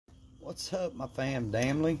What's up, my fam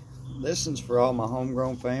damnly? This one's for all my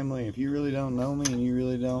homegrown family. If you really don't know me and you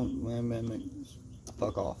really don't, man,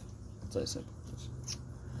 fuck off. It's that simple.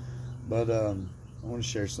 But I want to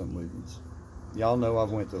share something with you. Y'all know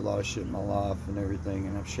I've went through a lot of shit in my life and everything,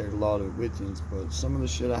 and I've shared a lot of it with you. But some of the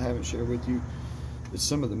shit I haven't shared with you is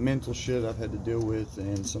some of the mental shit I've had to deal with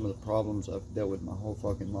and some of the problems I've dealt with my whole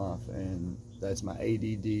fucking life. And that's my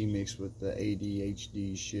ADD mixed with the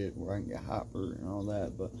ADHD shit where I can get hyper and all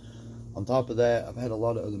that. But on top of that, I've had a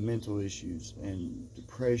lot of other mental issues and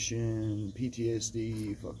depression,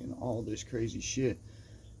 PTSD, fucking all this crazy shit.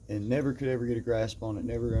 And never could ever get a grasp on it,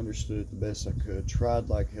 never understood it the best I could. Tried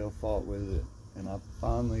like hell, fought with it. And I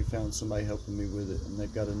finally found somebody helping me with it. And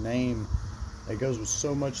they've got a name that goes with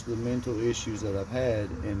so much of the mental issues that I've had.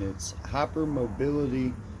 And it's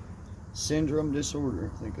hypermobility syndrome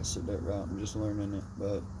disorder. I think I said that right. I'm just learning it.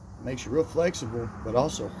 But it makes you real flexible, but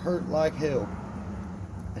also hurt like hell.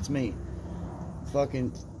 That's me.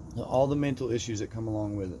 Fucking all the mental issues that come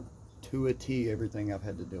along with it. To a T, everything I've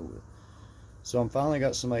had to deal with. So I'm finally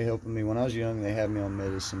got somebody helping me. When I was young, they had me on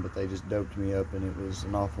medicine, but they just doped me up, and it was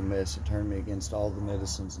an awful mess. It turned me against all the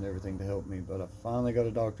medicines and everything to help me. But I finally got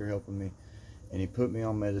a doctor helping me, and he put me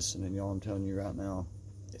on medicine. And y'all, I'm telling you right now,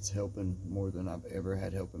 it's helping more than I've ever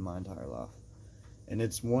had help in my entire life. And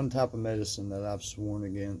it's one type of medicine that I've sworn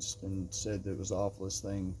against and said that was the awfulest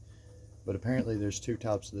thing. But apparently there's two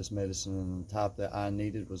types of this medicine, and the type that I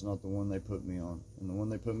needed was not the one they put me on. And the one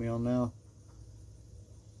they put me on now,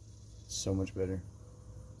 so much better.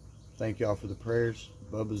 Thank y'all for the prayers.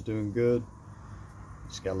 Bubba's doing good.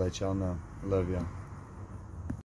 Just gotta let y'all know. I love y'all.